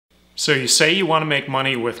So you say you want to make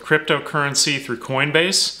money with cryptocurrency through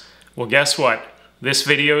Coinbase? Well, guess what? This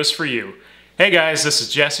video is for you. Hey guys, this is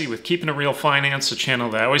Jesse with Keeping It Real Finance, a channel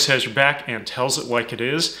that always has your back and tells it like it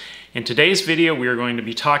is. In today's video, we are going to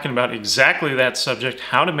be talking about exactly that subject,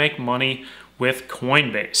 how to make money with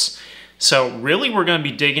Coinbase. So really, we're going to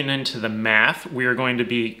be digging into the math. We are going to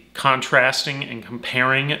be contrasting and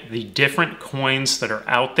comparing the different coins that are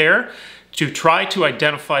out there to try to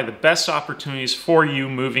identify the best opportunities for you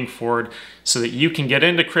moving forward so that you can get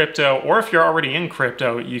into crypto, or if you're already in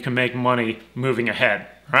crypto, you can make money moving ahead,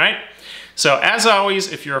 all right? So as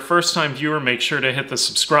always, if you're a first-time viewer, make sure to hit the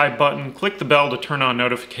subscribe button, click the bell to turn on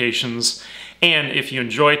notifications, and if you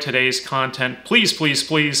enjoy today's content, please, please,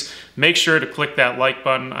 please make sure to click that like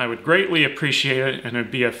button. I would greatly appreciate it, and it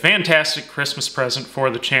would be a fantastic Christmas present for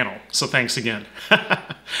the channel. So thanks again. All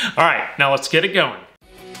right, now let's get it going.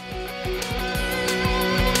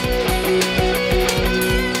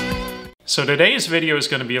 So today's video is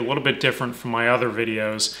going to be a little bit different from my other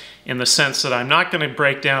videos in the sense that I'm not going to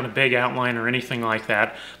break down a big outline or anything like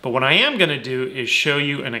that, but what I am going to do is show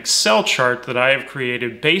you an Excel chart that I have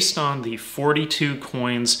created based on the 42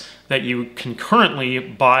 coins that you can currently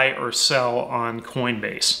buy or sell on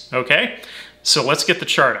Coinbase, okay? So let's get the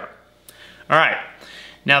chart up. All right.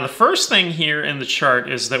 Now the first thing here in the chart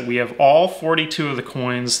is that we have all 42 of the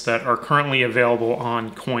coins that are currently available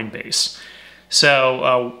on Coinbase.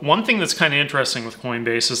 So one thing that's kind of interesting with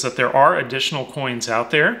Coinbase is that there are additional coins out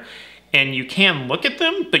there, and you can look at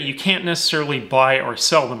them, but you can't necessarily buy or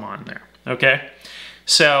sell them on there, okay?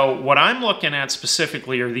 So what I'm looking at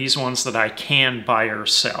specifically are these ones that I can buy or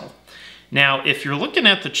sell. Now, if you're looking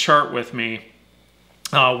at the chart with me,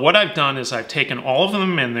 what I've done is I've taken all of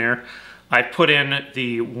them in there. I put in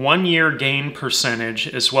the 1-year gain percentage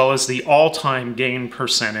as well as the all-time gain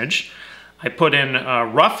percentage. I put in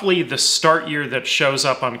roughly the start year that shows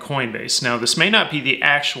up on Coinbase. Now, this may not be the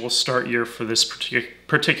actual start year for this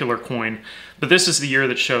particular coin, but this is the year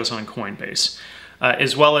that shows on Coinbase,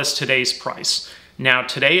 as well as today's price. Now,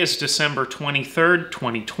 today is December 23rd,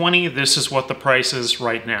 2020. This is what the price is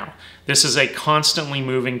right now. This is a constantly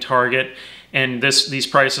moving target, and these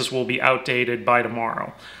prices will be outdated by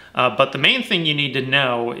tomorrow. But the main thing you need to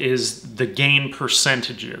know is the gain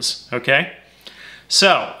percentages, okay?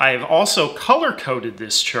 So I've also color-coded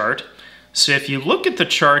this chart. So if you look at the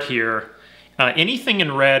chart here, anything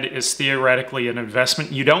in red is theoretically an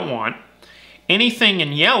investment you don't want. Anything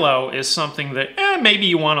in yellow is something that maybe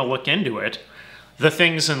you want to look into it. The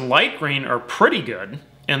things in light green are pretty good,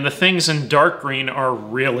 and the things in dark green are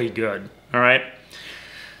really good, all right?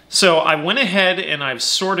 So I went ahead and I've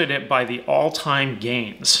sorted it by the all-time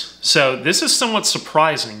gains. So this is somewhat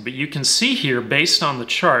surprising, but you can see here based on the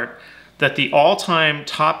chart that the all-time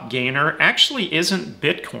top gainer actually isn't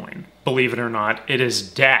Bitcoin, believe it or not. It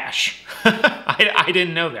is Dash. I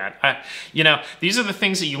didn't know that. You know, these are the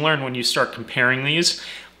things that you learn when you start comparing these.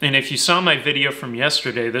 And if you saw my video from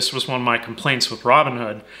yesterday, this was one of my complaints with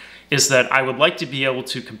Robinhood, is that I would like to be able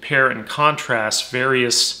to compare and contrast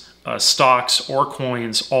various stocks or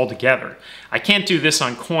coins all together. I can't do this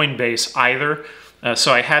on Coinbase either,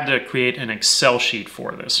 so I had to create an Excel sheet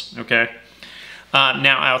for this, okay?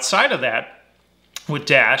 Now, outside of that, with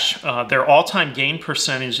Dash, their all-time gain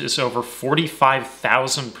percentage is over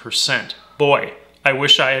 45,000%. Boy, I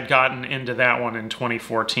wish I had gotten into that one in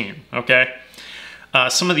 2014, okay?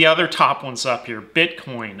 Some of the other top ones up here,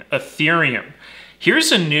 Bitcoin, Ethereum.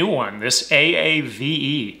 Here's a new one, this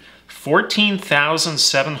AAVE,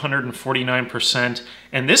 14,749%,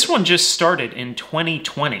 and this one just started in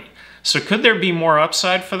 2020. So could there be more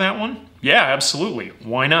upside for that one? Yeah, absolutely.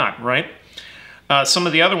 Why not, right? Some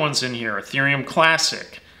of the other ones in here, Ethereum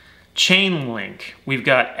Classic, Chainlink, we've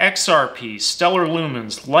got XRP, Stellar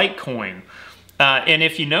Lumens, Litecoin. And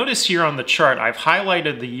if you notice here on the chart, I've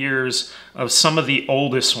highlighted the years of some of the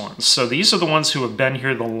oldest ones. So these are the ones who have been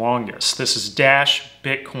here the longest. This is Dash,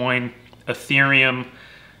 Bitcoin, Ethereum,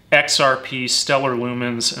 XRP, Stellar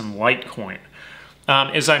Lumens, and Litecoin.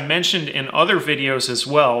 As I mentioned in other videos as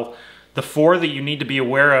well, the 4 that you need to be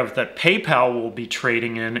aware of that PayPal will be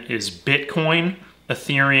trading in is Bitcoin,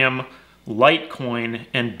 Ethereum, Litecoin,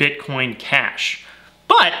 and Bitcoin Cash.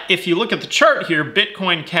 But if you look at the chart here,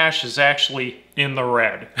 Bitcoin Cash is actually in the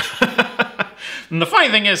red. And the funny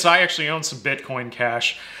thing is, I actually own some Bitcoin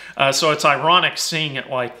Cash, so it's ironic seeing it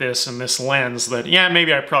like this in this lens that, yeah,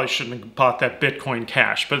 maybe I probably shouldn't have bought that Bitcoin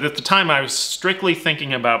Cash. But at the time, I was strictly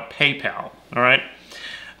thinking about PayPal, all right?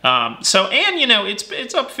 And you know,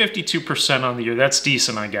 it's up 52% on the year. That's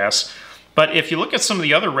decent, I guess. But if you look at some of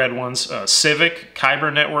the other red ones, Civic,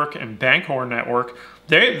 Kyber Network, and Bancor Network,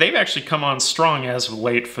 they've actually come on strong as of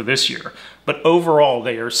late for this year, but overall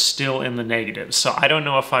they are still in the negatives. So I don't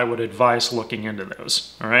know if I would advise looking into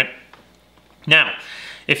those, all right? Now,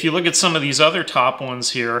 if you look at some of these other top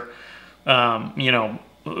ones here, you know,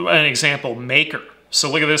 an example, Maker.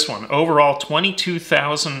 So look at this one. Overall,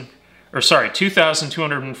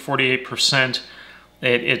 2,248%.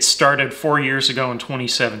 It started 4 years ago in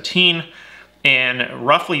 2017. And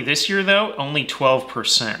roughly this year, though, only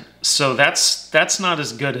 12%. So that's not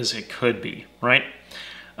as good as it could be, right?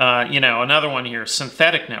 You know, another one here,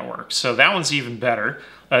 Synthetic Network. So that one's even better.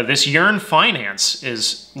 This Yearn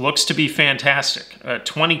Finance looks to be fantastic.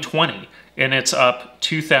 2020, and it's up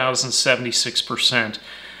 2,076%.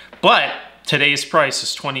 But today's price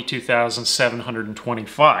is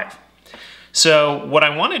 22,725. So what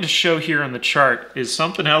I wanted to show here in the chart is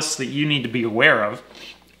something else that you need to be aware of,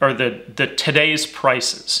 are the today's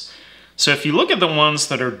prices. So if you look at the ones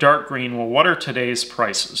that are dark green, well, what are today's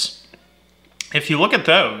prices? If you look at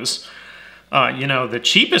those, you know, the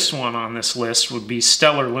cheapest one on this list would be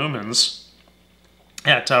Stellar Lumens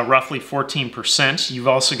at roughly 14%. You've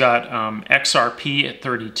also got XRP at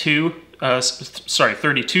 32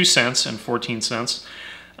 cents and 14 cents.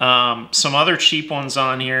 Some other cheap ones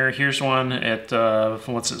on here. Here's one at,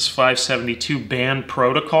 what's this, 572 Band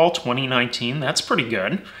Protocol 2019. That's pretty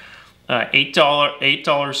good.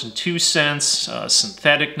 $8.02,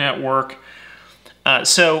 Synthetic Network.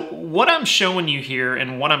 So what I'm showing you here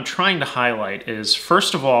and what I'm trying to highlight is,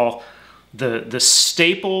 first of all, the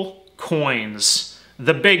staple coins,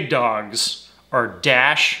 the big dogs, are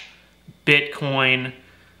Dash, Bitcoin,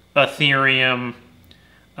 Ethereum.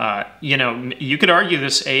 You know, you could argue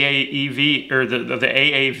this AAEV, or the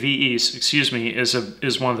AAVEs, excuse me, is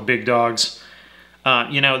one of the big dogs.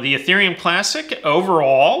 You know, the Ethereum Classic,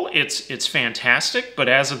 overall, it's fantastic, but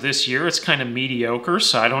as of this year, it's kind of mediocre,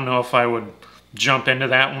 so I don't know if I would jump into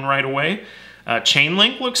that one right away.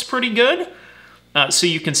 Chainlink looks pretty good. So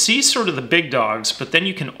you can see sort of the big dogs, but then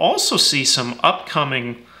you can also see some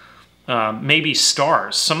upcoming, maybe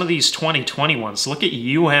stars. Some of these 2020 ones. Look at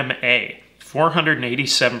UMA.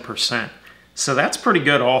 487%. So that's pretty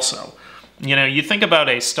good also. You know, you think about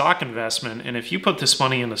a stock investment, and if you put this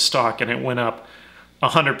money into stock and it went up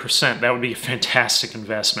 100%, that would be a fantastic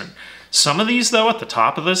investment. Some of these, though, at the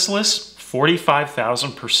top of this list,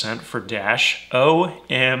 45,000% for Dash.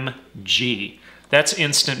 OMG. That's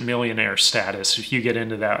instant millionaire status if you get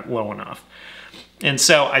into that low enough. And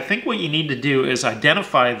so I think what you need to do is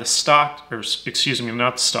identify the stock, or excuse me,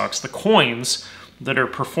 not the stocks, the coins that are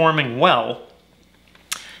performing well,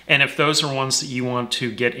 and if those are ones that you want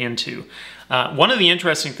to get into. One of the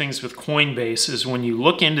interesting things with Coinbase is when you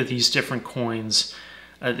look into these different coins,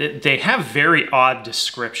 they have very odd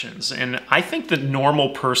descriptions, and I think the normal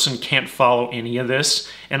person can't follow any of this,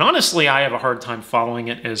 and honestly I have a hard time following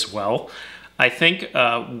it as well. I think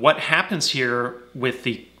what happens here with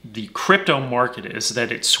the crypto market is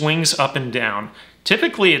that it swings up and down.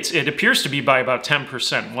 Typically, it appears to be by about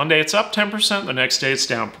 10%. One day it's up 10%, the next day it's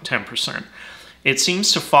down 10%. It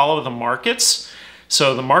seems to follow the markets.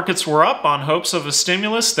 So the markets were up on hopes of a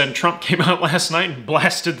stimulus, then Trump came out last night and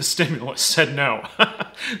blasted the stimulus, said no.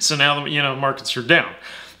 So now, you know, the markets are down.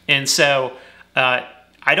 And so I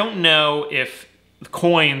don't know if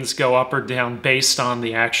coins go up or down based on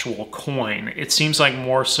the actual coin. It seems like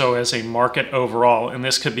more so as a market overall, and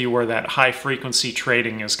this could be where that high frequency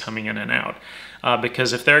trading is coming in and out.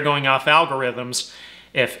 Because if they're going off algorithms,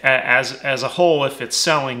 if as a whole, if it's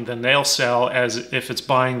selling, then they'll sell. As if it's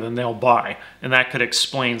buying, then they'll buy, and that could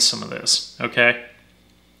explain some of this. Okay,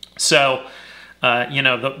 so you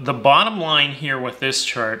know, the bottom line here with this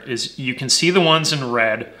chart is you can see the ones in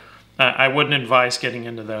red. I wouldn't advise getting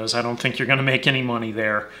into those. I don't think you're going to make any money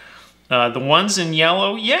there. The ones in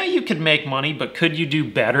yellow, yeah, you could make money, but could you do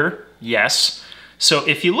better? Yes. So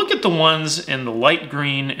if you look at the ones in the light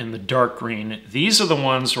green and the dark green, these are the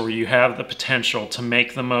ones where you have the potential to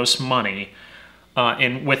make the most money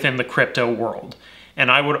within the crypto world.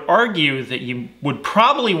 And I would argue that you would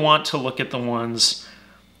probably want to look at the ones,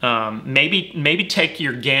 maybe take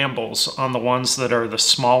your gambles on the ones that are the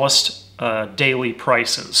smallest daily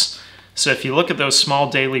prices. So if you look at those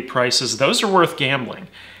small daily prices, those are worth gambling.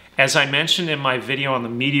 As I mentioned in my video on the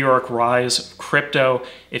meteoric rise of crypto,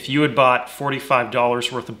 if you had bought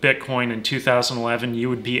 $45 worth of Bitcoin in 2011, you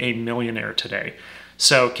would be a millionaire today.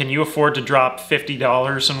 So can you afford to drop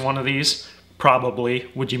 $50 in one of these?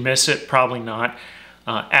 Probably. Would you miss it? Probably not.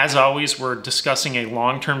 As always, we're discussing a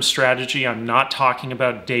long-term strategy. I'm not talking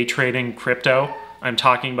about day trading crypto. I'm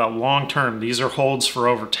talking about long-term. These are holds for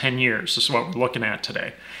over 10 years. This is what we're looking at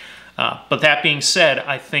today. But that being said,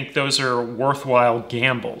 I think those are worthwhile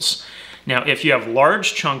gambles. Now, if you have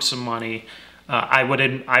large chunks of money, I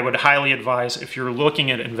would highly advise, if you're looking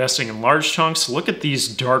at investing in large chunks, look at these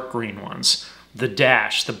dark green ones. The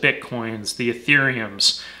Dash, the Bitcoins, the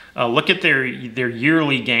Ethereums. Look at their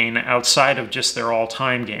yearly gain outside of just their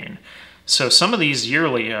all-time gain. So some of these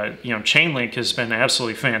yearly, Chainlink has been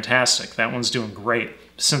absolutely fantastic. That one's doing great.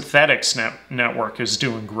 Synthetics Network is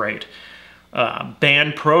doing great.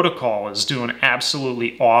 Band Protocol is doing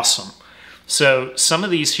absolutely awesome. So some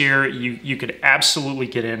of these here you could absolutely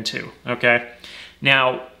get into, okay?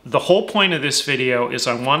 Now, the whole point of this video is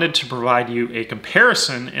I wanted to provide you a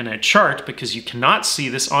comparison and a chart because you cannot see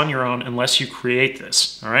this on your own unless you create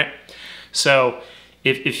this, all right? So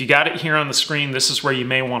if you got it here on the screen, this is where you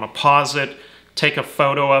may want to pause it, take a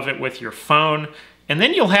photo of it with your phone, and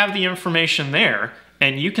then you'll have the information there,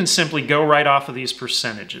 and you can simply go right off of these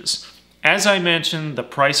percentages. As I mentioned, the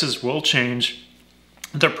prices will change.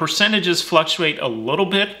 The percentages fluctuate a little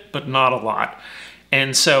bit, but not a lot.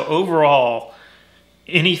 And so overall,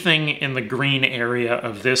 anything in the green area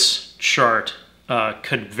of this chart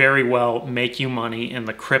could very well make you money in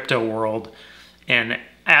the crypto world. And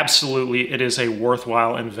absolutely, it is a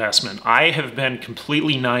worthwhile investment. I have been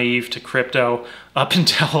completely naive to crypto up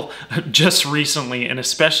until just recently, and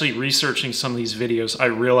especially researching some of these videos, I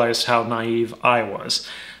realized how naive I was.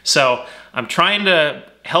 So I'm trying to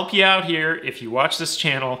help you out here. If you watch this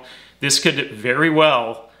channel, this could very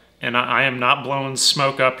well, and I am not blowing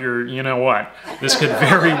smoke up your you-know-what, this could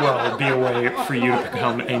very well be a way for you to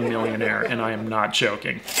become a millionaire, and I am not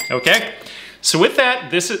joking, okay? So with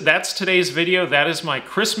that, that's today's video. That is my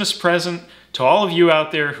Christmas present to all of you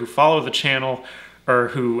out there who follow the channel or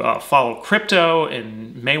who follow crypto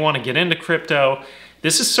and may want to get into crypto.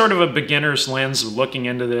 This is sort of a beginner's lens of looking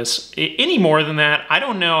into this. Any more than that, I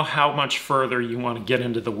don't know how much further you want to get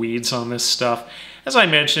into the weeds on this stuff. As I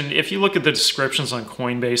mentioned, if you look at the descriptions on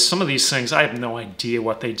Coinbase, some of these things, I have no idea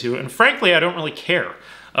what they do. And frankly, I don't really care.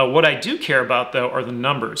 What I do care about, though, are the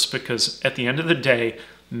numbers, because at the end of the day,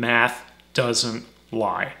 math doesn't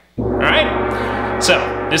lie. All right?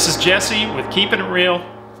 So this is Jesse with Keeping It Real.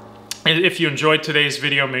 And if you enjoyed today's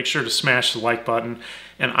video, make sure to smash the like button.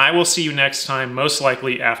 And I will see you next time, most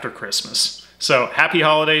likely after Christmas. So happy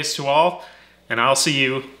holidays to all, and I'll see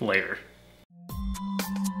you later.